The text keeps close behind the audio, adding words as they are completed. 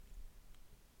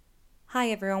Hi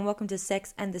everyone, welcome to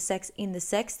Sex and the Sex in the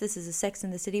Sex. This is a Sex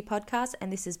in the City podcast and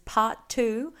this is part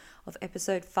 2 of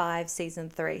episode 5, season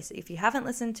 3. So if you haven't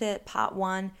listened to part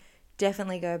 1,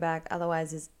 definitely go back,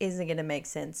 otherwise this isn't going to make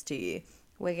sense to you.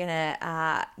 We're going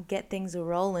to get things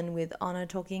rolling with Honor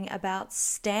talking about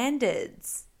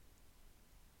standards.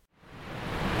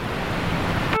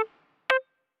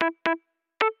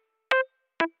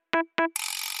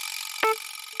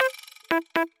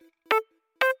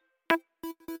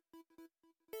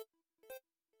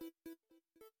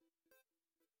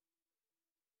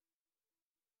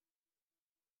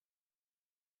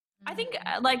 I think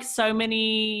like so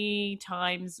many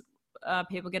times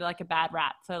people get like a bad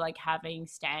rap for like having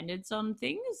standards on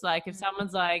things. Like if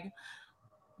someone's like,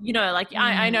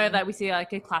 I know that we see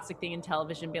like a classic thing in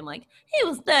television being like, he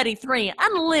was 33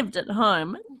 and lived at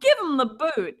home, give him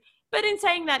the boot. But in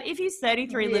saying that, if he's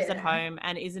 33, lives at home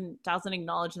and doesn't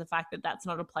acknowledge the fact that that's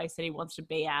not a place that he wants to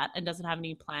be at and doesn't have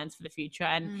any plans for the future,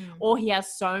 or he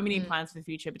has so many plans for the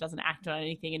future but doesn't act on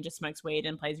anything and just smokes weed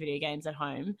and plays video games at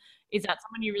home, is that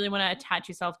someone you really want to attach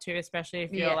yourself to, especially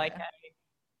if you're like a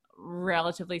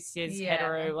relatively cis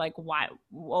hetero like white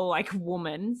or like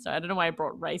woman? So I don't know why I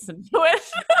brought race into it,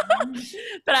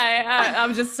 but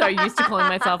I'm just so used to calling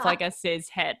myself like a cis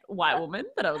het white woman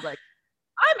that I was like,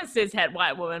 I'm a cis het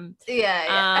white woman.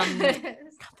 Yeah.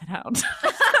 Cut that out.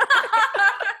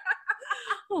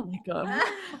 Oh my god.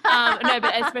 No,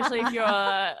 but especially if you're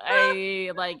a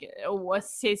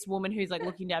cis woman who's like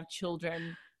looking to have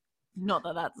children. Not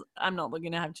that I'm not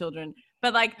looking to have children,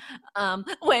 but like,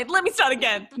 wait, let me start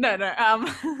again. No. No.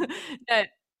 Yeah,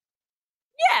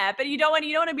 but you don't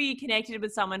want to be connected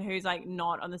with someone who's like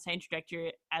not on the same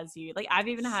trajectory as you. Like I've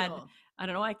even had, I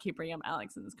don't know why I keep bringing up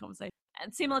Alex in this conversation.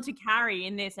 And similar to Carrie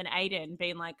in this and Aiden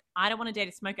being like, I don't want to date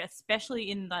a smoker, especially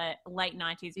in the late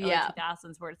 90s, early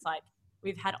 2000s, where it's like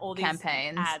we've had all these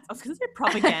campaigns. Ads. I was going to say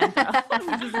propaganda,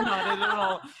 which is not it at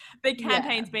all. But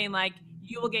campaigns being like,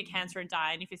 you will get cancer and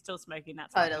die, and if you're still smoking,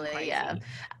 that's totally crazy. Yeah.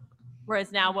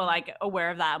 Whereas now we're like aware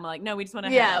of that, and we're like, no, we just want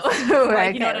to have like,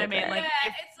 you know what I mean? Like,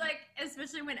 it's like,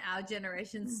 especially when our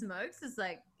generation smokes, it's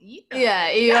like, you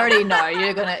already know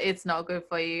it's not good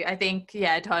for you. I think,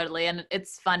 totally. And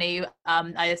it's funny.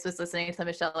 I just was listening to the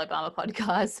Michelle Obama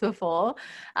podcast before,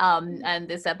 and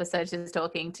this episode she's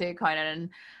talking to Conan and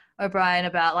O'Brien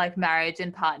about like marriage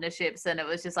and partnerships, and it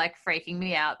was just like freaking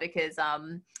me out because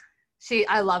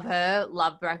I love her,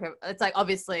 love Barack. It's like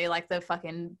obviously like the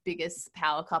fucking biggest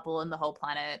power couple in the whole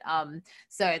planet.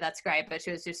 So that's great. But she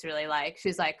was just really like,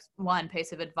 she's like, one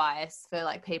piece of advice for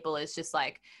like people is just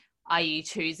like, are you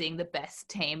choosing the best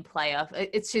team player?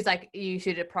 She's like, you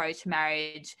should approach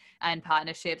marriage and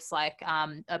partnerships like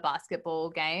a basketball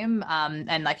game,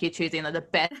 and like you're choosing the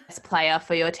best player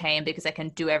for your team because they can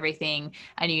do everything,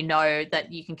 and you know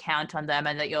that you can count on them,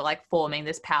 and that you're like forming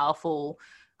this powerful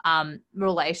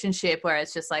relationship where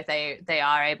it's just like they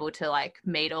are able to like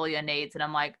meet all your needs. And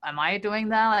I'm like, am I doing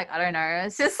that? Like, I don't know.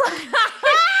 It's just like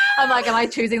I'm like, am I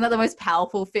choosing like the most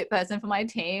powerful fit person for my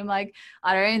team? Like,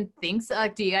 I don't think so.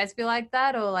 Like, do you guys feel like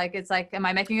that? Or like, it's like, am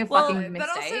I making a fucking mistake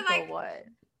also, like, or what?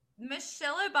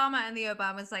 Michelle Obama and the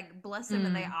Obamas, like, bless them,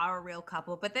 and they are a real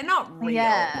couple, but they're not real.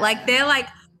 Yeah. Like, they're like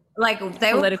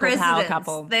they were presidents. Power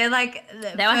couple. They're like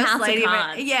they were House of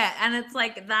Cards. Yeah, and it's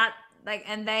like that, like,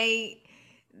 and they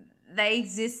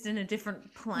exist in a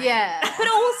different plane. Yeah. But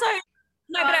also,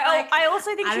 no, but I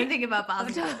also think I don't think about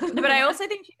basketball. But I also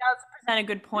think she does present a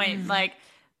good point. Like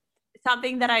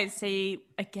something that I see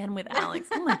again with Alex.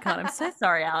 Oh my God, I'm so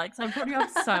sorry, Alex. I've brought you up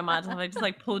so much. I just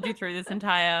like pulled you through this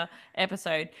entire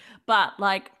episode. But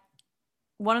like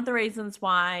one of the reasons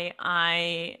why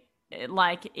I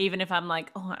like, even if I'm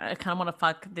like, oh, I kind of want to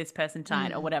fuck this person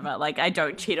tonight or whatever, like I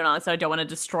don't cheat on Alex, so I don't want to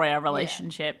destroy our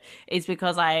relationship, is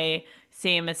because I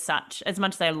see him as much as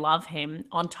I love him.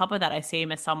 On top of that, I see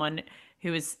him as someone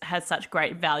who has such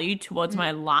great value towards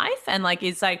my life, and like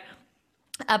is like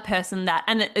a person that,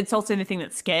 and it's also the thing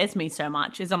that scares me so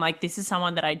much, is I'm like, this is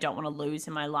someone that I don't want to lose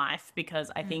in my life,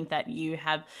 because I think that you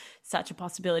have such a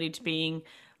possibility to being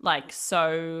like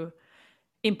so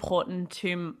important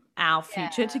to our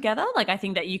future together. Like I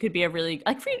think that you could be a really,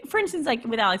 like for instance, like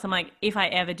with Alex, I'm like, if I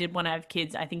ever did want to have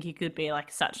kids, I think he could be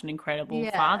like such an incredible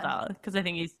father, because I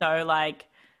think he's so like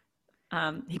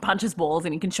he punches balls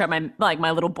and he can show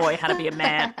my little boy how to be a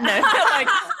man.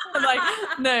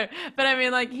 No, but I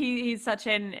mean like he's such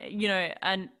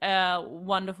a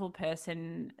wonderful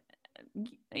person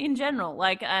in general,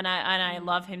 like, and I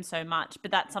love him so much,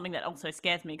 but that's something that also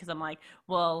scares me because I'm like,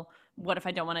 well, what if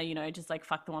I don't want to, you know, just like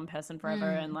fuck the one person forever,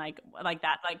 and like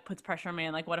that like puts pressure on me,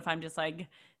 and like what if I'm just like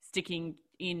sticking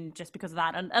in just because of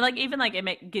that, and like even like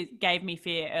it gave me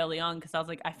fear early on because I was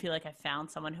like, I feel like I found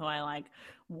someone who I like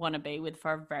want to be with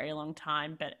for a very long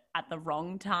time, but at the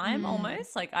wrong time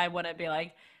almost. Like I want to be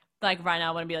like right now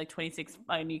I want to be like 26,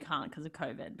 and you can't because of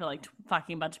COVID, but like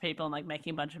fucking a bunch of people and like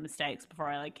making a bunch of mistakes before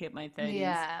I like hit my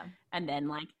 30s, and then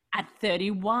like at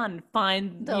 31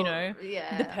 find the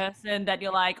person that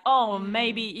you're like, oh,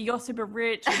 maybe you're super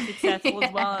rich and successful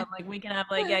as well, and like we can have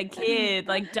like a kid,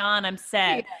 like done, I'm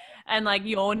set. And like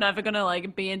you're never gonna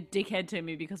like be a dickhead to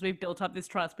me because we've built up this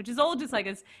trust, which is all just like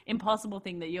this impossible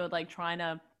thing that you're like trying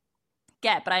to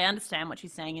get. But I understand what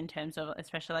she's saying in terms of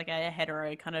especially like a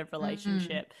hetero kind of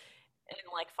relationship, and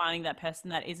like finding that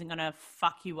person that isn't gonna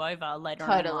fuck you over later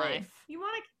on in life. You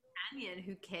want a companion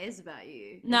who cares about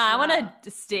you. No, I want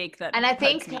a stick that. And I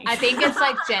think it's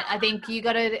like I think you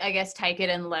got to, I guess, take it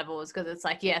in levels, because it's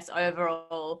like, yes,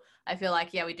 overall I feel like,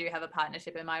 yeah, we do have a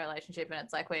partnership in my relationship, and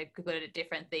it's like we're good at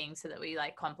different things so that we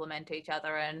like complement each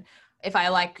other. And if I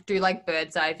like do like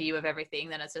bird's eye view of everything,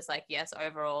 then it's just like, yes,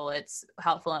 overall it's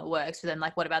helpful and it works. But then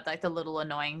like, what about like the little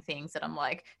annoying things that I'm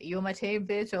like, you're my team,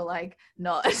 bitch, or like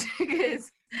not?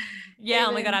 Because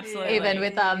oh my god, absolutely. Even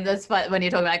with this, when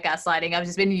you're talking about gaslighting, I've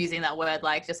just been using that word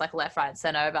like just like left, right,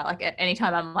 center about like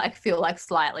anytime I'm like feel like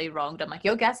slightly wronged, I'm like,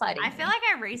 you're gaslighting. I feel like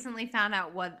I recently found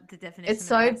out what the definition. It's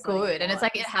so good, and it's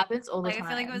like it happens all the time. I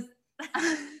feel like it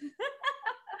was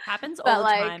happens all the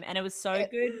time, and it was so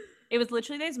good. It was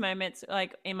literally those moments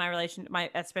like in my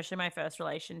especially my first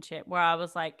relationship, where I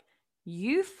was like,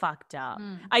 you fucked up.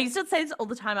 I used to say this all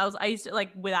the time. I used to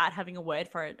like, without having a word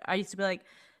for it, I used to be like,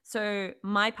 so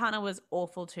my partner was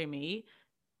awful to me,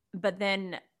 but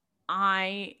then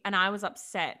I was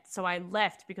upset. So I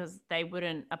left because they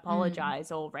wouldn't apologize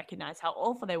or recognize how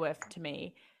awful they were to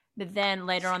me. But then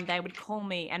later on, they would call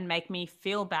me and make me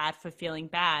feel bad for feeling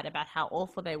bad about how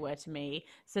awful they were to me.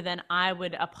 So then I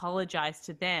would apologize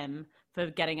to them for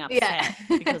getting upset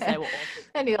because they were awful.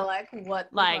 And you're like, what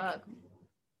the fuck?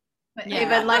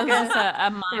 Even like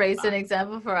a recent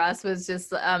example for us was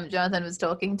just Jonathan was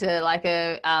talking to like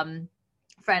a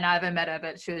friend. I haven't met her,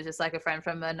 but she was just like a friend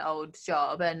from an old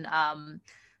job, and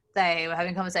they were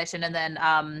having a conversation, and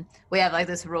then we have like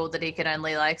this rule that he can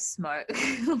only like smoke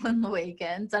on the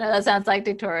weekends. I know that sounds like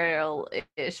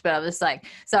dictatorial-ish, but I was like,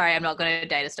 sorry, I'm not going to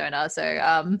date a stoner. So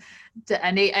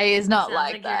and he is not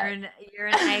like that. You're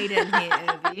an Aiden here,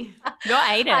 Irby. You're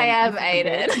Aiden. I am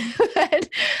Aiden. But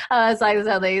I was like, there's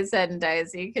only certain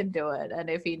days you can do it, and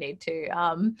if you need to.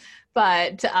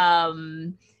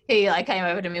 He like came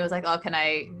over to me and was like, oh, can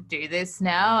I do this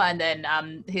now? And then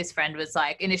his friend was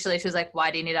like, initially she was like,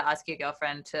 why do you need to ask your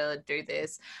girlfriend to do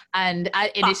this? And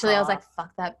initially I was like,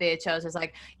 fuck that bitch. I was just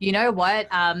like, you know what?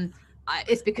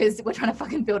 It's because we're trying to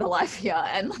fucking build a life here.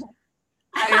 And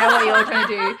I don't know what you're trying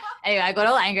to do. Anyway, I got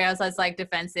all angry. I was like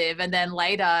defensive. And then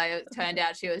later it turned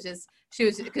out she was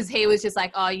because he was just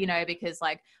like, oh, you know, because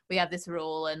like we have this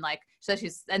rule, and like, so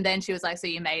and then she was like, so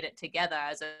you made it together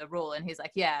as a rule? And he's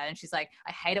like, yeah. And she's like,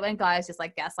 I hate it when guys just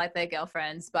like gaslight their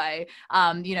girlfriends by,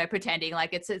 you know, pretending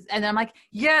like it's, and then I'm like,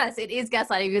 yes, it is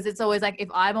gaslighting, because it's always like, if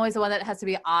I'm always the one that has to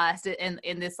be asked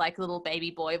in this like little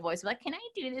baby boy voice, like, can I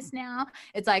do this now?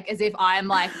 It's like, as if I'm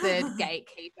like the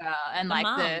gatekeeper and like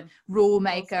the rule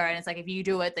maker. And it's like, if you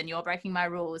do it, then you're breaking my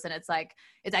rules. And it's like,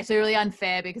 it's actually really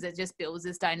unfair, because it just builds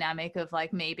this dynamic of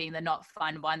like me being the not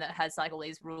fun one that has like all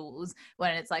these rules,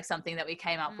 when it's like something that we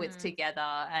came up with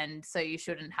together. And so you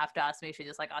shouldn't have to ask me, you should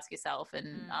just like ask yourself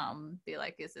and be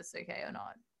like, is this okay or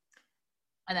not?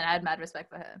 And then I had mad respect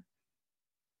for her.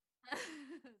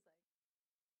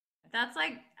 That's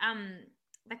like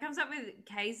that comes up with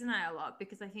Kays and I a lot,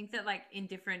 because I think that like in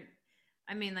different,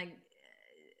 I mean, like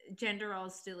gender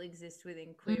roles still exist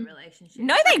within queer relationships.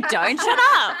 No, they don't. Shut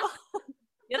up.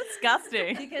 You're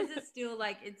disgusting. Because it's still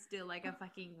like a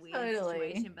fucking weird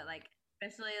situation. But like,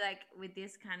 especially like with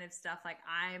this kind of stuff, like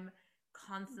I'm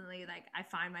constantly like, I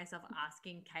find myself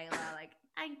asking Kayla like,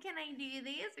 can I do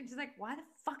this? And she's like, why the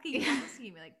fuck are you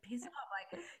asking me? Like, piss off.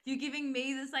 Like, you're giving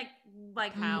me this like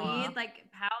power. Weird like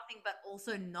power thing, but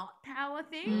also not power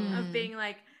thing of being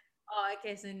like, oh,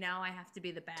 okay, so now I have to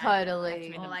be the bad guy, or like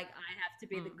I have to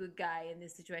be the good guy in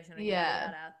this situation.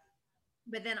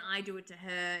 But then I do it to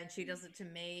her and she does it to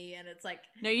me, and it's like,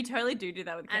 no, you totally do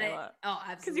that with Kayla. Oh,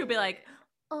 absolutely. Because you'll be like,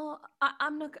 oh,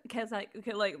 I'm not because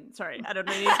sorry, I don't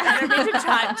mean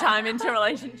to chime into a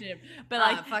relationship, but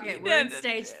like fuck it, we're in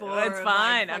stage 4. It's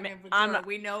fine.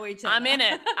 We know each other. I'm in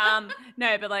it.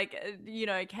 No, but like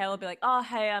Kayla will be like, oh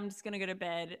hey, I'm just gonna go to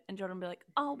bed, and Jordan will be like,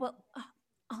 oh well,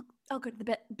 I'll go to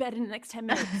the bed in the next 10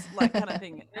 minutes, like kind of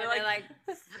thing. And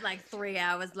like 3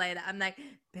 hours later, I'm like,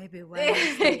 baby, why?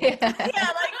 Yeah,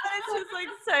 like it's just like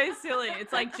so silly.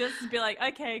 It's like just be like,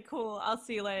 okay, cool, I'll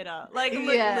see you later. Like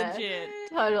legit,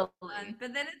 totally.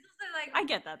 But then it's also like, I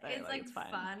get that though. It's like it's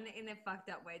fine. fun in a fucked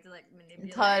up way to like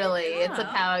manipulate. Totally, it's a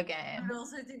power game. But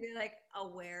also to be like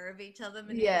aware of each other.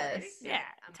 Yes. Yeah,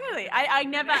 totally. I've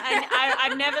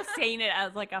never seen it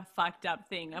as like a fucked up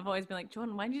thing. I've always been like,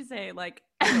 Jordan, why did you say like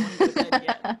I don't want to go to bed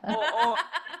yet?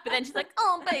 But then she's like,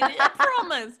 oh baby, I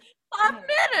promise. 5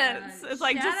 minutes. It's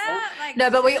like just no,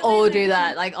 but we all do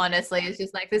that. Like honestly, it's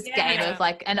just like this game of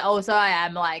like, and also I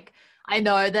am like, I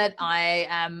know that I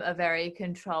am a very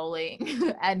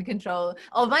controlling and control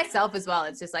of myself as well.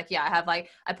 It's just like, yeah,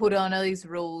 I put on all these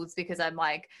rules because I'm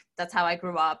like, that's how I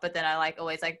grew up. But then I like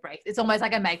always like break. It's almost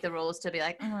like I make the rules to be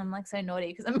like, oh, I'm like so naughty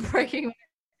because I'm breaking.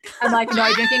 I'm like,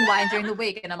 no drinking wine during the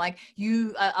week. And I'm like,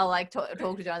 I'll like talk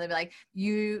to John and be like,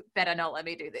 you better not let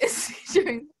me do this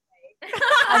during the week.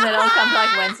 And then I'll come to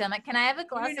like Wednesday. I'm like, can I have a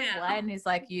glass of wine? And he's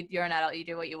like, you're an adult, you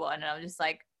do what you want. And I'm just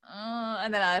like,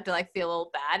 and then I have to like feel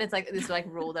all bad. It's like this like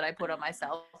rule that I put on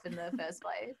myself in the first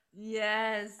place.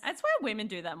 Yes, that's why women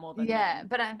do that more than men.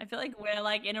 But I feel like we're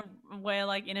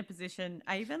in a position.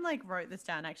 I even like wrote this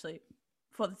down actually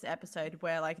for this episode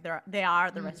where like they are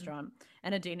at the restaurant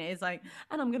and Adina is like,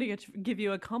 and I'm gonna give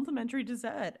you a complimentary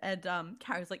dessert, and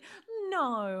Carrie's like,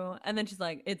 no, and then she's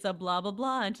like, it's a blah blah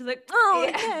blah, and she's like, oh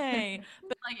okay.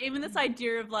 But like even this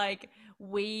idea of like,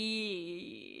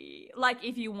 we like,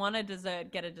 if you want a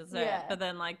dessert, get a dessert, but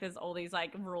then like there's all these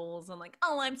like rules and like,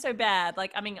 oh, I'm so bad.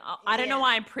 Like, I mean, I don't know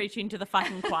why I'm preaching to the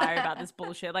fucking choir about this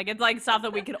bullshit. Like, it's like stuff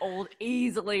that we could all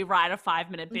easily write a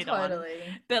 5-minute bit on,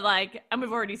 but like, and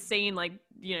we've already seen like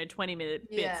 20-minute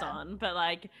bits on, but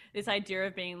like this idea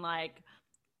of being like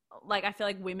I feel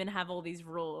like women have all these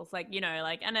rules, like,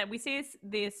 like, and we see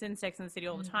this in Sex and the City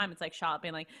all the time. It's like Charlotte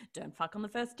being like, don't fuck on the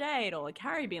first date, or like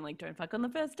Carrie being like, don't fuck on the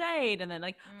first date, and then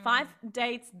like 5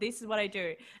 dates, this is what I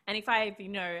do, and if I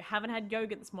haven't had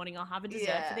yogurt this morning, I'll have a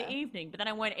dessert for the evening, but then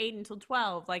I won't eat until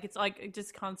 12. Like, it's like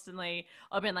just constantly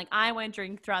I've been like, I won't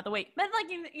drink throughout the week, but like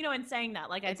in saying that,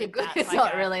 like, I think that's it's like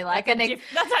not really like that's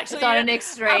actually it's not an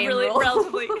extreme really rule.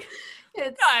 Relatively no,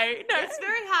 it's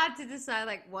very hard to decide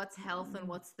like what's health and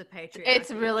what's the patriarchy. It's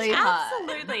really hard.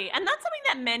 Absolutely. And that's something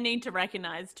that men need to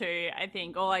recognize too, I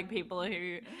think, or like people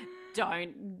who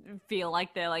don't feel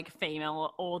like they're like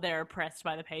female or they're oppressed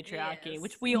by the patriarchy,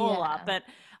 which we all are. But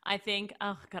I think,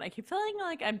 oh God, I keep feeling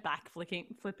like I'm back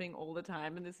flipping all the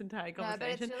time in this entire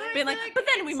conversation. Really, being like, but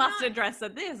then we must address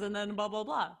this and then blah, blah,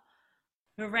 blah.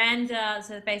 Miranda,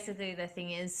 so basically the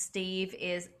thing is Steve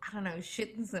is, I don't know,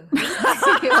 shooting some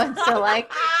he wants to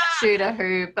like shoot a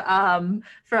hoop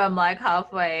from like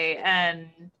halfway, and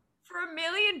for $1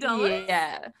 million.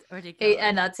 Yeah, ridiculous.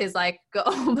 And that's his like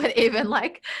goal. But even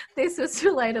like this was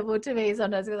relatable to me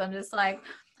sometimes because I'm just like,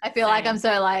 I feel like I'm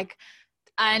so like,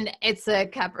 and it's a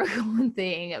Capricorn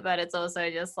thing, but it's also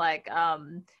just like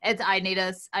it's I need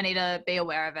to be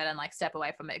aware of it and like step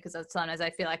away from it, because sometimes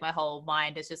I feel like my whole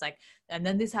mind is just like, and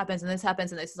then this happens and this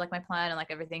happens and this is like my plan and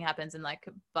like everything happens and like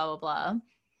blah blah blah.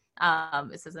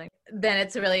 Then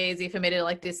it's really easy for me to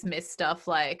like dismiss stuff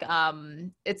like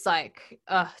it's like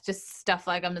just stuff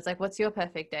like, I'm just like, what's your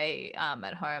perfect day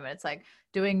at home? And it's like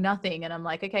doing nothing, and I'm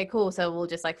like, okay, cool, so we'll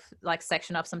just like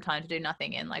section up some time to do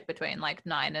nothing in like between like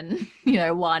 9 and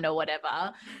 1 or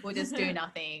whatever. We'll just do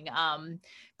nothing,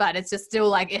 but it's just still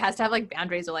like it has to have like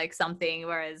boundaries or like something,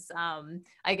 whereas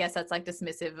I guess that's like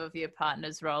dismissive of your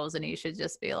partner's roles, and you should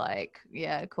just be like,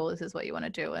 yeah, cool, this is what you want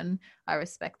to do, and I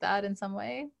respect that in some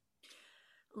way.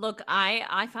 Look,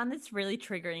 I find this really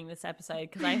triggering, this episode,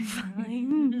 because I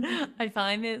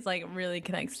find this like really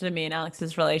connects to me and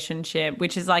Alex's relationship,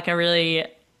 which is like a really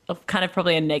kind of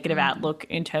probably a negative outlook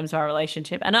in terms of our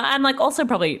relationship, and like also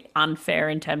probably unfair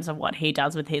in terms of what he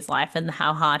does with his life and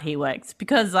how hard he works,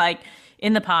 because like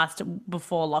in the past,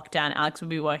 before lockdown, Alex would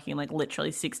be working like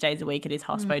literally 6 days a week at his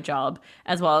hospo job,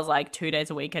 as well as like 2 days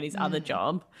a week at his other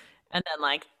job, and then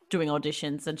like doing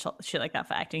auditions and shit like that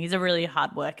for acting. He's a really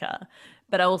hard worker.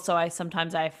 But also I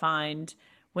find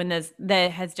when there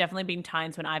has definitely been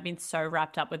times when I've been so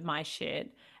wrapped up with my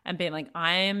shit and being like,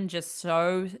 I am just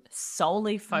so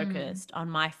solely focused on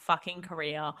my fucking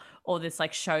career or this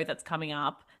like show that's coming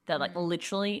up that like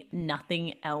literally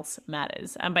nothing else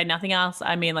matters. And by nothing else,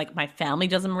 I mean like my family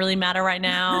doesn't really matter right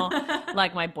now.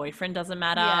 Like my boyfriend doesn't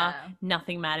matter.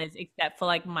 Nothing matters except for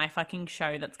like my fucking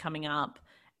show that's coming up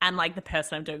and like the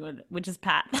person I'm doing with, which is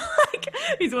Pat. Like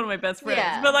he's one of my best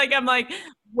friends. But like I'm like,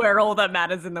 we're all that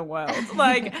matters in the world.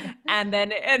 Like, and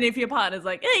if your partner's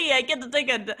like, hey, I get to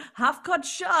take a half-cut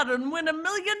shot and win $1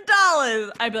 million,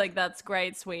 I'd be like, that's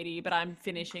great, sweetie, but I'm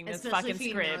finishing this fucking if you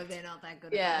script. know they're not that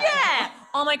good. Yeah.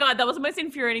 Oh my God, that was the most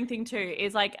infuriating thing too,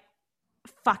 is like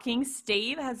fucking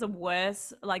Steve has the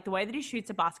worst, like the way that he shoots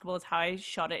a basketball is how I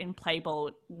shot it in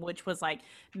Playball, which was like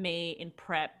me in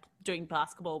prep doing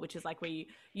basketball, which is like where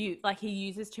you like he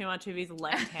uses too much of his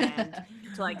left hand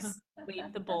to like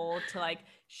sweep the ball to like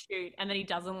shoot, and then he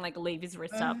doesn't like leave his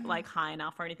wrist up like high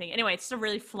enough or anything. Anyway, it's just a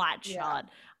really flat shot.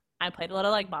 I played a lot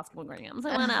of like basketball growing up, so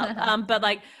I went out. But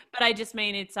I just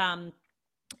mean it's a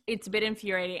bit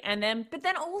infuriating. But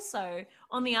then also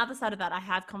on the other side of that, I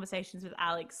have conversations with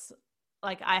Alex.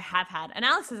 Like I have had, and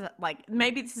Alex is like,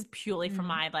 maybe this is purely from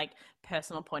my like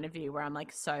personal point of view where I'm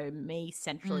like so me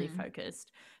centrally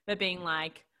focused, but being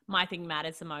like my thing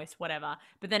matters the most, whatever.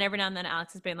 But then every now and then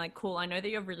Alex has been like, cool, I know that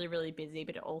you're really, really busy,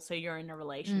 but also you're in a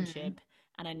relationship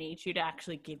and I need you to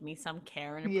actually give me some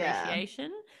care and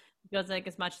appreciation. Because like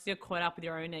as much as you're caught up with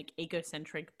your own like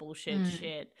egocentric bullshit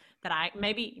shit that I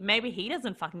maybe he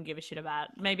doesn't fucking give a shit about.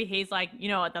 Maybe he's like, you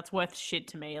know what, that's worth shit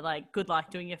to me. Like good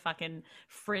luck doing your fucking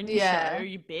Fringe show,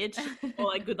 you bitch. Or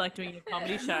like good luck doing your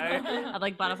comedy show at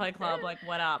like Butterfly Club. Like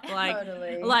what up? Like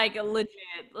like legit.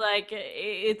 Like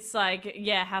it's like,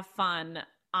 yeah, have fun.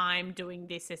 I'm doing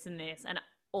this and this, and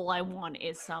all I want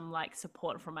is some like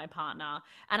support from my partner,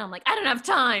 and I'm like, I don't have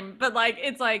time, but like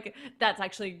it's like that's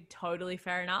actually totally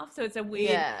fair enough. So it's a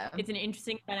weird it's an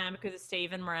interesting dynamic with the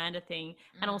Steve and Miranda thing,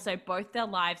 and also both their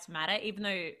lives matter. Even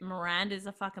though Miranda's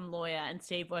a fucking lawyer and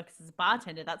Steve works as a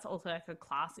bartender, that's also like a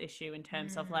class issue in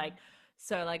terms of like,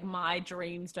 so like my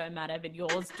dreams don't matter but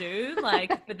yours do,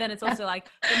 like, but then it's also like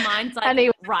the mind's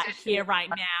like right here right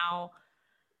now.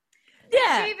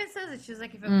 Yeah. She even says it. She was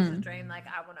like, if it was a dream, like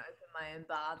I want to open my own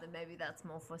bar, then maybe that's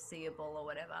more foreseeable or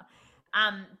whatever.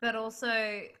 But also,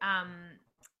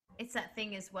 it's that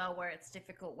thing as well where it's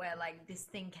difficult, where like this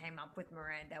thing came up with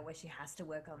Miranda where she has to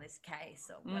work on this case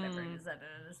or whatever it is. I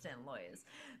don't understand lawyers,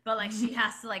 but like she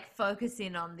has to like focus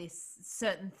in on this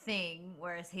certain thing,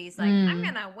 whereas he's like, I'm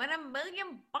gonna win $1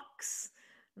 million.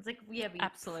 It's like, yeah, but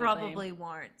you probably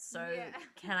won't. So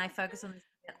can I focus on this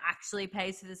that actually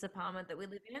pays for this apartment that we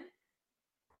live in?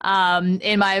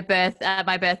 In my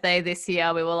birthday this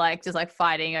year, we were like just like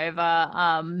fighting over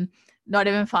not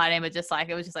even fighting, but just like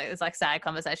it was like sad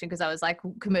conversation, because I was like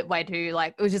commit way too,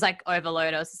 like it was just like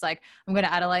overload. I was just like, I'm going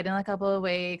to Adelaide in like a couple of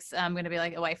weeks. I'm going to be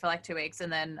like away for like 2 weeks,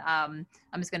 and then I'm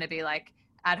just going to be like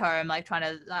at home like trying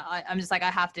to I'm just like,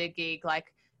 I have to gig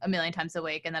like 1 million times a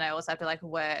week, and then I also have to like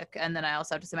work, and then I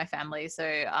also have to see my family.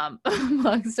 So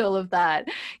amongst all of that,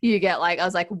 you get like, I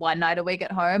was like 1 night a week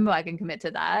at home, I can commit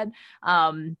to that.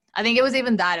 I think it was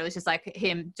even that, it was just like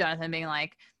Jonathan being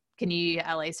like, can you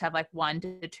at least have like 1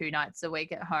 to 2 nights a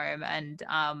week at home, and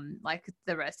like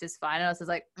the rest is fine. And I was just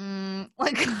like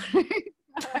like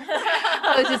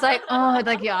I was just like, oh,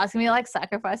 like you're asking me to like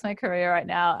sacrifice my career right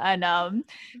now. And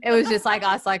it was just like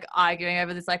us like arguing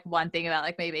over this like one thing about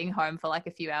like me being home for like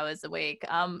a few hours a week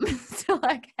to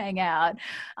like hang out.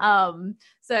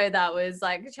 So that was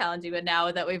like challenging. But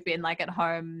now that we've been like at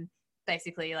home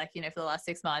basically like, you know, for the last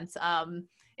 6 months,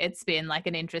 it's been like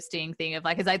an interesting thing of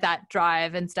like, it's like that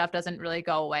drive and stuff doesn't really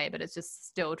go away, but it's just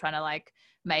still trying to like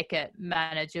make it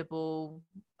manageable.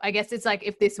 I guess it's like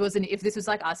if this was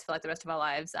like us for like the rest of our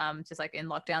lives, just like in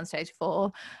lockdown stage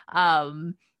 4,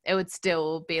 it would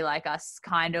still be like us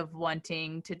kind of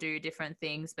wanting to do different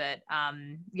things, but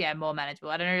yeah, more manageable.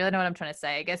 I don't really know what I'm trying to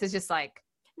say. I guess it's just like,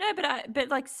 no, but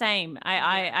like same.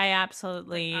 I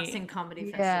absolutely, us in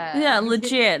comedy festival. Yeah,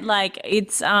 legit. Like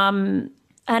it's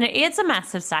and it's a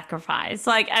massive sacrifice.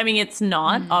 Like, I mean, it's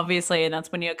not, obviously, and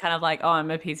that's when you're kind of like, oh, I'm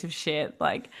a piece of shit.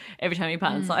 Like, every time your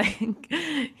partner's like,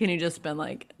 can you just spend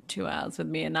like 2 hours with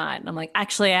me a night? And I'm like,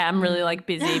 actually, I'm really like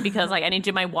busy because like I need to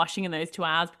do my washing in those 2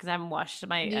 hours because I haven't washed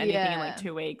my anything in like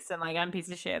 2 weeks, and like I'm a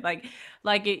piece of shit. Like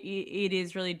it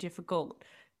is really difficult.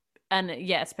 And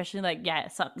yeah, especially like,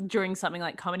 during something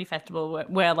like comedy festival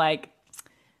where like,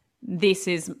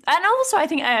 and also I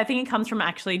think it comes from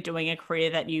actually doing a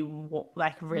career that you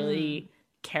like really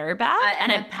care about,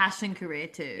 and a passion career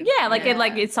too. Yeah, like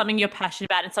it's something you're passionate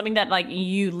about. It's something that like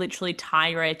you literally tie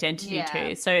your identity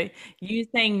to. So you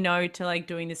saying no to like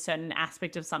doing this certain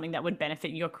aspect of something that would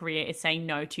benefit your career is saying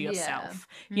no to yourself.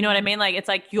 You know what I mean? Like it's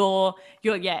like you're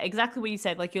exactly what you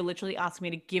said. Like you're literally asking me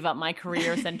to give up my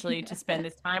career essentially to spend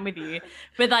this time with you.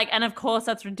 But like, and of course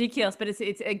that's ridiculous. But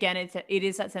it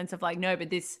is that sense of like, no,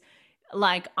 but this,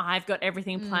 like I've got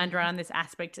everything planned around this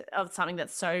aspect of something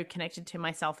that's so connected to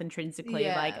myself intrinsically,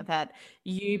 like that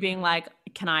you being like,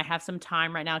 can I have some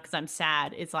time right now because I'm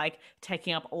sad, is like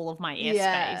taking up all of my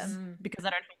airspace because I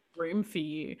don't have room for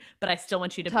you, but I still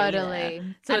want you to be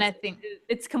there. So and I think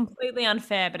it's completely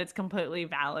unfair, but it's completely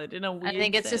valid in a weird I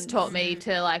think it's sense. just taught me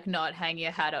to like not hang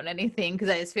your hat on anything, because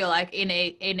I just feel like in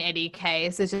any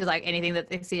case, it's just like anything that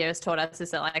this year has taught us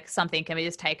is that like something can be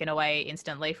just taken away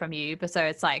instantly from you. But so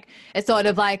it's like, it's sort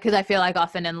of like, because I feel like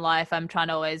often in life I'm trying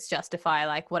to always justify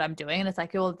like what I'm doing, and it's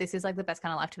like, well, this is like the best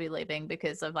kind of life to be living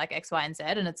because of like X, Y, and Z,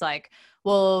 and it's like,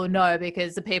 well, no,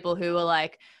 because the people who are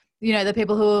like, you know, the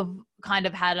people who have kind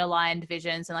of had aligned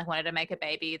visions and like wanted to make a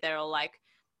baby, they're all like,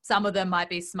 some of them might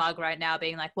be smug right now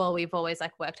being like, well, we've always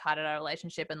like worked hard at our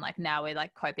relationship and like now we're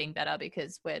like coping better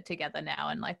because we're together now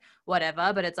and like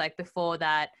whatever. But it's like before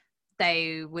that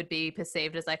they would be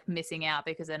perceived as like missing out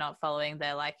because they're not following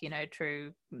their like, you know,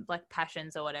 true like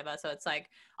passions or whatever. So it's like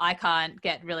I can't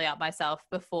get really up myself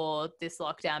before this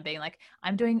lockdown being like,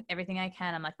 I'm doing everything I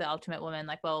can, I'm like the ultimate woman,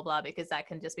 like blah blah blah, because that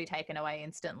can just be taken away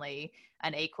instantly.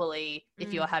 And equally,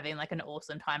 if you're having like an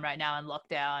awesome time right now in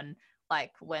lockdown,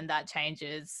 like when that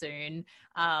changes soon,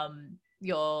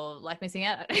 you're like missing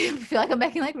out. I feel like I'm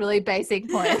making like really basic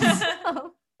points.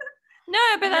 No,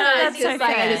 but that's just so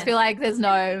like fair. I just feel like there's no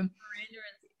Miranda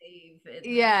and Steve,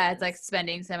 it's like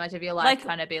spending so much of your life Like-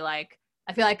 trying to be like,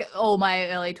 I feel like all my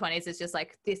early 20s is just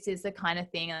like, this is the kind of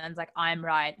thing, and it's like I'm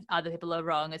right, other people are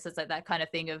wrong. It's just like that kind of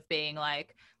thing of being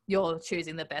like you're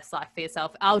choosing the best life for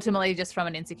yourself, ultimately just from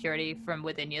an insecurity from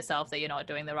within yourself that you're not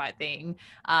doing the right thing.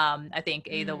 I think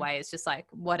either way, it's just like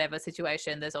whatever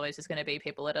situation, there's always just going to be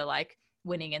people that are like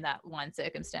winning in that one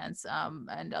circumstance,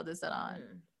 and others that aren't.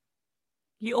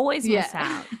 You always miss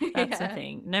out. That's the Yeah.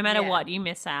 thing. No matter what, you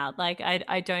miss out. Like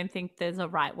I don't think there's a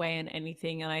right way in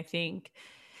anything. And I think,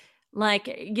 like,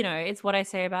 you know, it's what I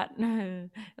say about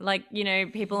like, you know,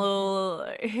 people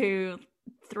who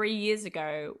 3 years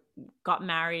ago got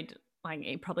married,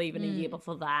 like probably even a year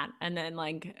before that, and then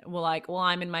like were like, well,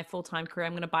 I'm in my full-time career,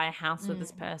 I'm going to buy a house with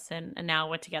this person, and now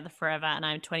we're together forever, and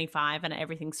I'm 25 and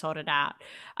everything's sorted out.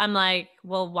 I'm like,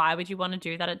 well, why would you want to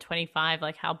do that at 25?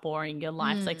 Like, how boring. Your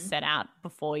life's like set out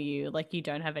before you. Like, you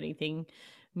don't have anything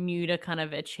new to kind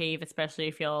of achieve, especially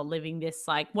if you're living this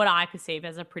like what I perceive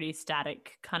as a pretty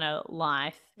static kind of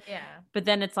life. But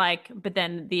then it's like, but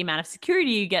then the amount of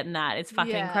security you get in that is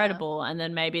fucking incredible. And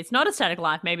then maybe it's not a static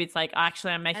life. Maybe it's like,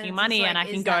 actually I'm making money and I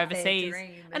can go overseas.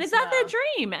 And is that their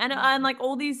dream? And like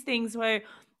all these things where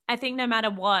I think no matter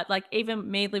what, like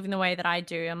even me living the way that I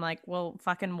do, I'm like, well,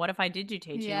 fucking what if I did do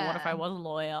teaching? Or what if I was a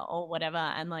lawyer or whatever?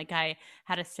 And like I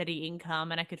had a steady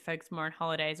income and I could focus more on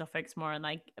holidays or focus more on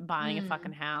like buying a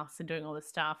fucking house and doing all this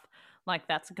stuff. Like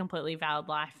that's a completely valid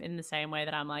life in the same way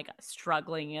that I'm like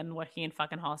struggling and working in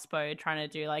fucking hospo, trying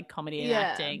to do like comedy and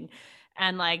acting.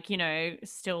 And like, you know,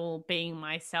 still being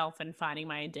myself and finding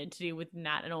my identity within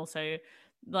that, and also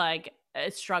like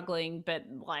struggling but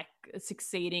like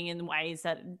succeeding in ways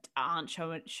that aren't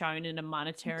shown in a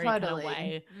monetary kind of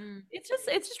way. It's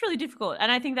just really difficult,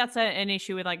 and I think that's an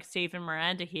issue with like Steve and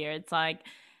Miranda here. It's like,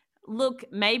 look,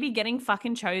 maybe getting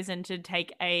fucking chosen to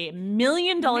take $1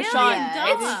 million shot,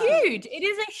 it's huge. It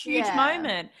is a huge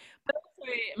moment. But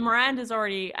also Miranda's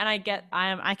already, and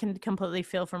I can completely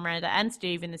feel for Miranda and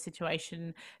Steve in the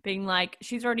situation, being like,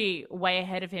 she's already way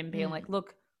ahead of him, being like,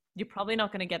 look, you're probably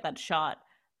not going to get that shot.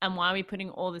 And why are we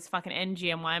putting all this fucking energy,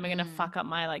 and why am I going to fuck up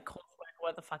my like coursework,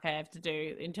 what the fuck I have to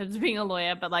do in terms of being a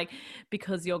lawyer, but like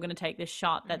because you're going to take this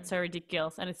shot that's so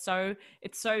ridiculous. And it's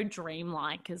so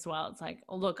dreamlike as well. It's like,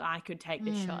 oh look, I could take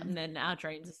this shot and then our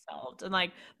dreams are solved. And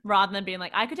like rather than being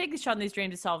like, I could take this shot and these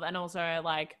dreams are solved, and also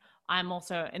like I'm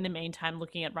also in the meantime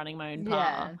looking at running my own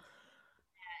bar.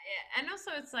 And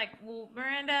also it's like, well,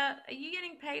 Miranda, are you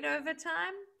getting paid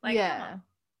overtime? Like, come on.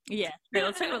 Yeah,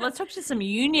 let's talk to some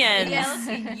unions. Yeah, let's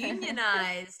get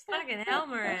unionized. Fucking hell,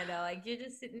 Miranda. Like, you're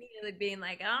just sitting here like, being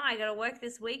like, oh, I gotta work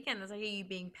this weekend. It's like, are you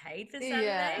being paid for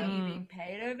Saturday? Are you being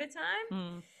paid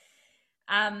overtime?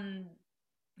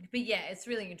 But yeah, it's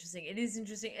really interesting. It is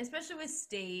interesting, especially with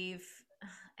Steve.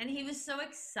 And he was so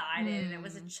excited, and it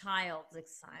was a child's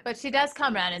excitement. But she does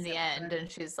come around in the end, and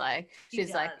she's like,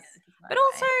 but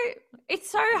also it's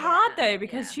so hard though,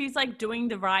 because she's like doing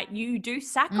the right, you do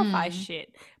sacrifice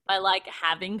shit by like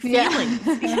having feelings,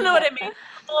 you know what I mean?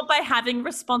 Or by having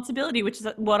responsibility, which is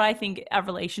what I think a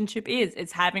relationship is.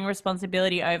 It's having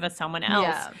responsibility over someone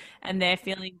else and their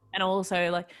feelings, and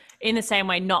also like in the same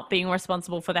way not being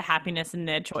responsible for the happiness in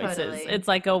their choices. Totally. It's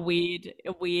like a weird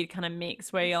kind of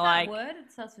mix where you're like, word?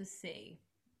 It starts with C.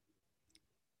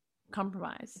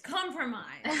 Compromise.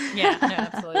 Yeah, no,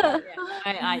 absolutely.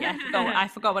 I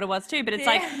forgot what it was too, but it's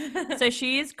like, so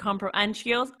she is and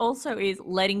she also is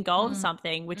letting go of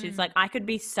something, which is like, I could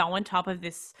be so on top of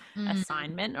this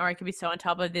assignment, or I could be so on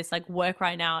top of this like work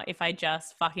right now if I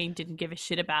just fucking didn't give a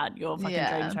shit about your fucking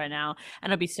dreams right now,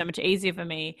 and it'll be so much easier for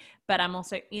me. But I'm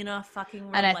also in a fucking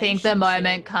relationship. And I think the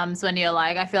moment comes when you're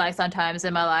like, I feel like sometimes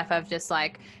in my life I've just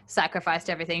like sacrificed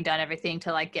everything, done everything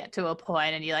to like get to a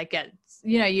point, and you like get,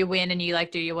 you know, you win and you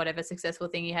like do your whatever successful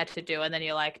thing you had to do, and then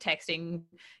you're like texting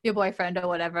your boyfriend or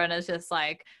whatever, and it's just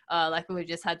like like we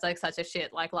just had like such a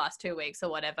shit like last 2 weeks or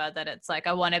whatever, that it's like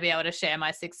I want to be able to share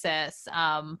my success,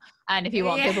 and if you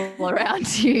want people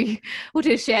around you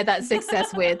to share that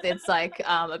success with, it's like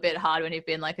a bit hard when you've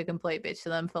been like a complete bitch to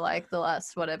them for like the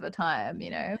last whatever time, you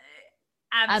know.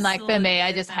 Absolutely. And like for me,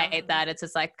 I just hate that. It's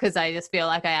just like, because I just feel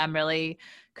like I am really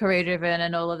career driven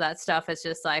and all of that stuff. It's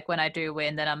just like when I do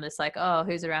win, then I'm just like, oh,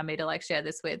 who's around me to like share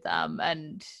this with?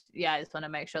 And yeah, I just want to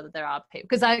make sure that there are people,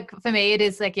 because for me it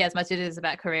is like, yeah, as much as it is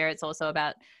about career, it's also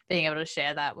about being able to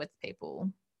share that with people.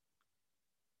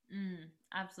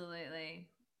 Absolutely.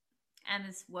 And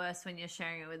it's worse when you're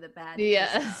sharing it with a bad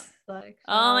like,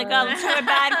 oh my god, let's have a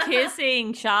bad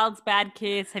kissing. Charles, bad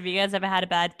kiss. Have you guys ever had a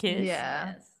bad kiss?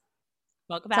 Yeah. Yes.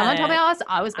 Talk about Someone it. told me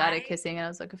I was bad at kissing, and I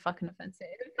was like, fucking offensive.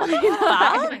 Oh my god,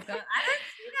 I don't see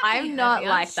that I'm not heavy.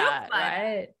 like I'm that, shocked by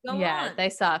right? Go Yeah, on. they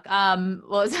suck.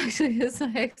 Well, it's actually it's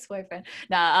my ex-boyfriend.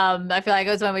 No, I feel like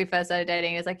it was when we first started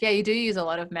dating. It's like, yeah, you do use a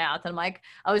lot of mouth, and like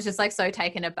I was just like so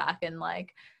taken aback and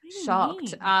like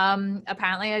shocked.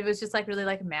 Apparently I was just like really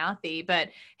like mouthy, but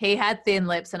he had thin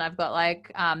lips, and I've got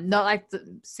like not like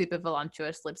super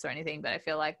voluptuous lips or anything, but I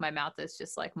feel like my mouth is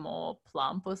just like more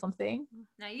plump or something.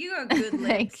 No, you got good lips.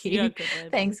 Thank you.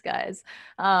 Thanks, guys.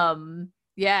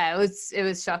 Yeah, it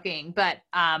was shocking, but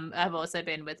I've also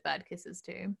been with bad kisses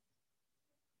too.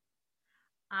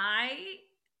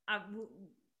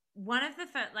 One of the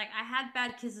first, like, I had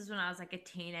bad kisses when I was like a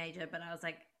teenager, but I was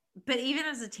like, but even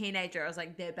as a teenager, I was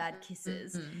like, they're bad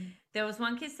kisses. There was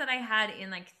one kiss that I had in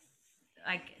like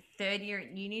third year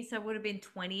at uni, so I would have been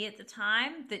 20 at the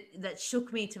time, that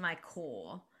shook me to my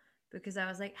core, because I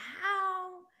was like,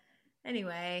 how?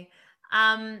 Anyway,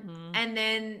 and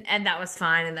that was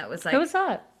fine, and that was like, Who was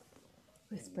that?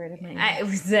 Whisper it of me. It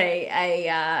was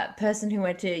a person who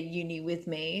went to uni with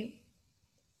me.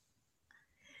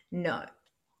 No.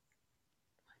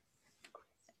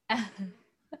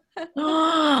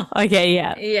 Okay,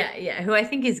 yeah. Yeah, who I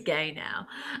think is gay now.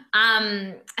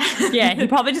 Yeah, he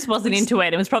probably just wasn't into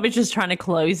it. It was probably just trying to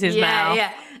close his mouth.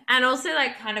 Yeah, and also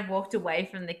like kind of walked away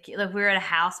from like we were at a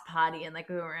house party, and like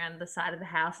we were around the side of the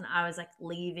house, and I was like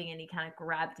leaving, and he kind of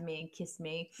grabbed me and kissed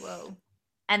me. Whoa.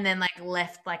 And then like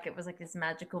left, like it was like this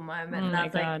magical moment, and I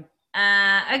was God.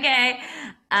 like, okay.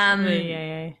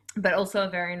 Yeah. But also a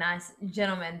very nice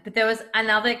gentleman. But there was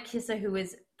another kisser who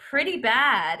was pretty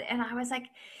bad, and I was like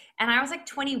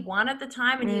 21 at the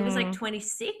time, and he was like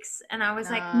 26, and I was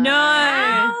like, no.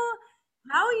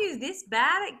 How are you this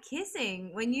bad at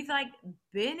kissing when you've like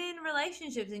been in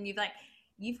relationships, and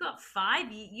you've got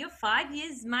 5 years, you're 5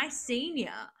 years my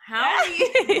senior. How are you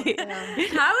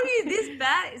how are you this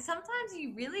bad? Sometimes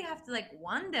you really have to like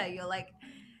wonder, you're like,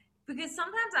 because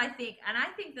sometimes I think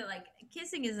that like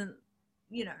kissing isn't,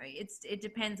 you know, it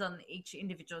depends on each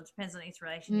individual, it depends on each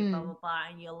relationship, blah blah blah,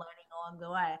 and you're learning along the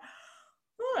way.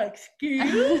 Oh,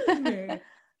 excuse me.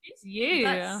 It's you.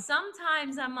 But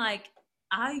sometimes I'm like,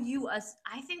 I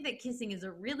think that kissing is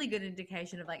a really good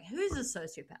indication of like, who's a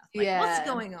sociopath? Like, what's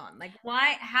going on? Like,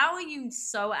 how are you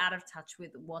so out of touch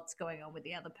with what's going on with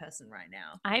the other person right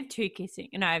now? I have 3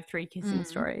 kissing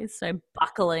stories, so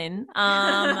buckle in.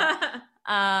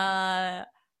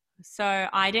 So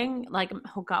I didn't like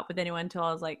hook up with anyone until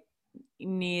I was like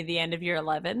near the end of year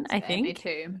 11, I think. Me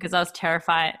too. Because I was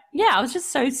terrified. Yeah, I was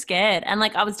just so scared. And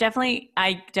like I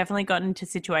definitely got into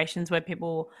situations where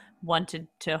people wanted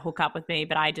to hook up with me,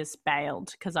 but I just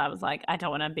bailed because I was like, I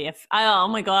don't want to be oh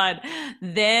my God,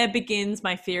 there begins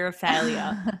my fear of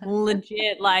failure.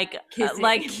 Legit, like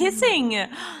kissing. Isn't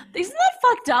that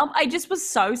fucked up? I just was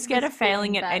so scared of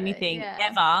failing at anything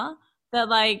ever. that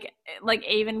like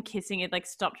even kissing it like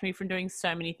stopped me from doing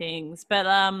so many things. But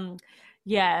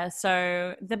yeah,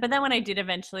 so but then when I did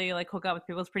eventually like hook up with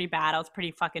people, it was pretty bad. I was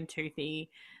pretty fucking toothy.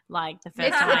 Like the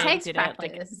first time It I takes did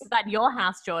practice. it, like at your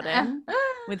house, Jordan,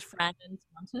 with Fran and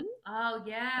Swanton. Oh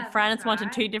yeah, Fran and Swanton,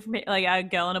 two different, like a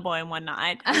girl and a boy in one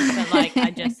night. But like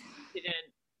I just didn't.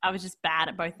 I was just bad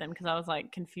at both of them because I was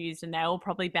like confused, and they were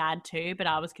probably bad too. But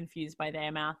I was confused by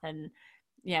their mouth, and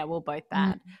yeah, we're both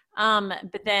bad.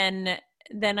 But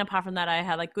then apart from that, I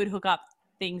had like good hookup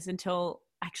things until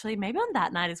actually maybe on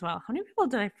that night as well. How many people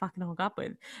did I fucking hook up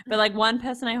with? But like one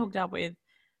person I hooked up with,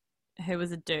 who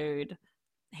was a dude,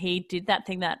 he did that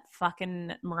thing that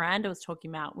fucking Miranda was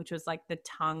talking about, which was like the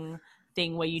tongue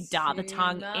thing where you dart the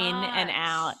tongue in and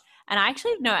out. And I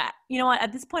actually know, you know what,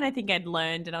 at this point I think I'd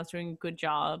learned and I was doing a good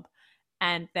job.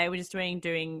 And they were just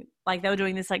doing like, they were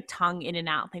doing this like tongue in and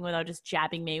out thing where they were just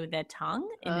jabbing me with their tongue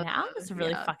in and out. It's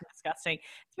really fucking disgusting.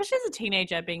 Especially as a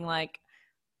teenager being like,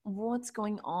 what's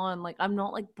going on? Like, I'm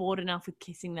not like bored enough with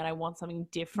kissing that I want something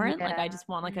different. Like I just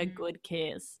want like a good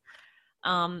kiss.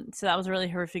 So that was a really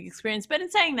horrific experience. But in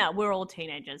saying that, we're all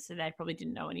teenagers, so they probably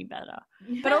didn't know any better.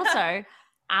 But also,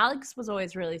 Alex was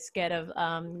always really scared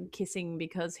of kissing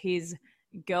because his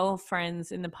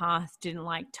girlfriends in the past didn't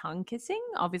like tongue kissing,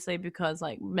 obviously because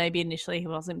like maybe initially he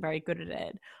wasn't very good at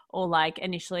it, or like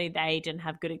initially they didn't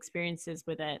have good experiences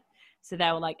with it. So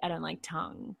they were like, I don't like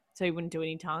tongue. So he wouldn't do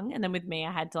any tongue. And then with me,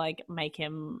 I had to like make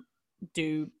him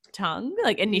do tongue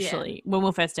like initially when we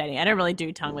were first dating. I don't really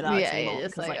do tongue with Alex anymore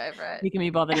because like you can be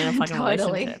bothered in a fucking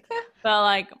relationship.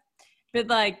 But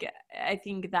like I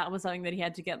think that was something that he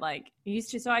had to get like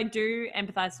used to. So I do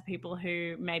empathize with people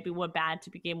who maybe were bad to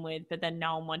begin with, but then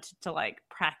no one wanted to like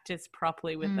practice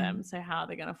properly with them. So how are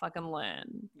they gonna fucking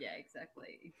learn? Yeah,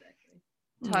 exactly.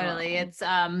 Totally. It's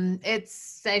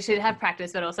they should have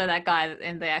practice, but also that guy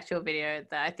in the actual video,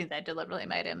 that I think they deliberately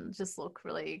made him just look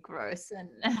really gross, and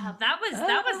that was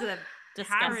a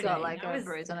disgusting. got like a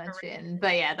bruise on her chin.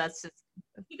 But yeah, that's just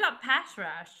you got patch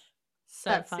rash. So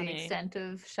that's funny. the extent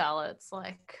of Charlotte's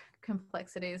like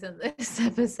complexities in this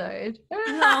episode.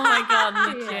 Oh my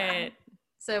god, legit.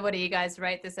 So what do you guys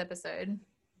rate this episode?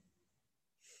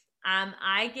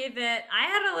 I give it. I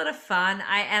had a lot of fun.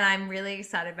 I'm really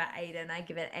excited about Aiden. I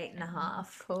give it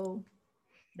 8.5. Cool.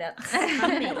 That's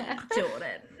funny,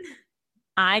 Jordan.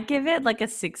 I give it like a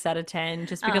 6 out of 10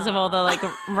 just because of all the like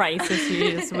racist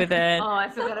views with it. Oh, I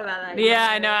forgot about that. Yeah,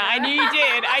 I know. I knew you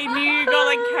did. I knew you got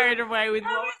like carried away with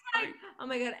what. Oh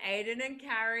my god, Aiden and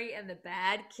Carrie and the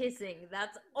bad kissing.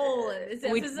 That's all in this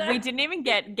episode. We didn't even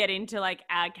get into like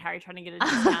Carrie trying to get a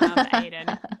discount on Aiden,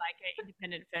 like an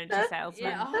independent furniture salesman.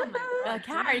 Yeah, oh my god.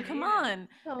 Carrie, come on.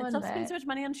 Stop spending so much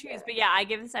money on shoes. But yeah, I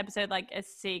give this episode like a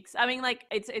 6. I mean, like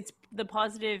it's the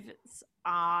positives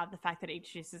are the fact that it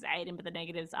introduces Aiden, but the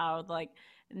negatives are like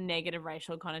negative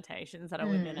racial connotations that are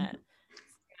within it.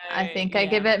 So, I think I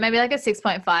give it maybe like a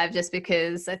 6.5 just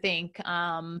because I think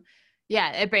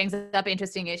it brings up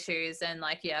interesting issues, and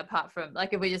like apart from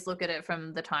like if we just look at it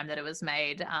from the time that it was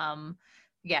made, I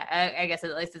guess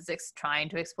at least it's trying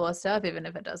to explore stuff, even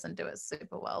if it doesn't do it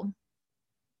super well.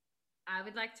 I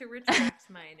would like to retract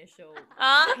my initial.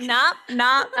 Nah.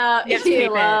 Yes, keep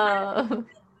it.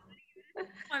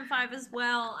 0.5 as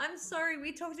well. I'm sorry,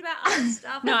 we talked about other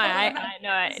stuff.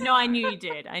 I knew you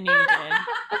did.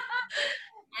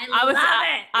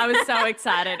 I was so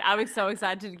excited. I was so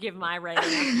excited to give my rating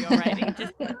to your rating,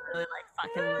 just to really like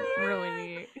fucking ruin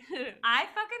you. I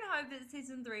fucking hope that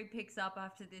season 3 picks up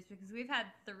after this, because we've had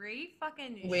 3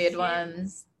 fucking weird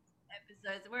ones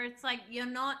episodes where it's like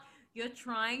you're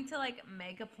trying to like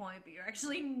make a point, but you're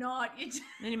actually not. And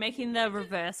you're making the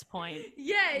reverse point.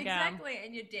 Yeah, exactly.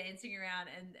 And you're dancing around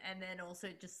and then also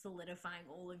just solidifying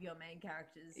all of your main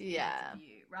characters' points of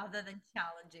view, rather than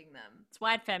challenging them. It's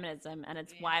white feminism and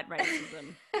it's white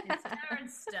racism. It's Darren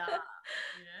Star.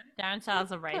 Darren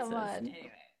Star's a racist. Anyway,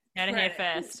 go to here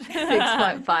first.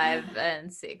 6.5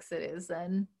 and 6 it is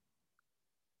then.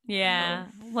 Yeah.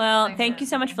 Well, thank you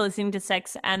so much for listening to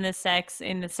Sex and the Sex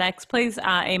in the Sex. Please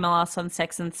email us on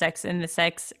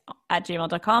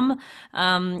sexandthesexinthesex@gmail.com.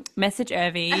 Message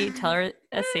Irvi, tell her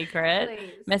a secret.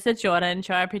 Please. Message Jordan,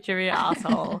 show her a picture of your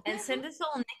asshole. And send us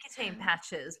all nicotine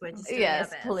patches. We're just doing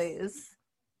yes, our best. please.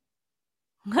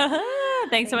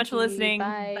 Thanks so much for listening.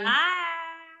 Bye. Bye.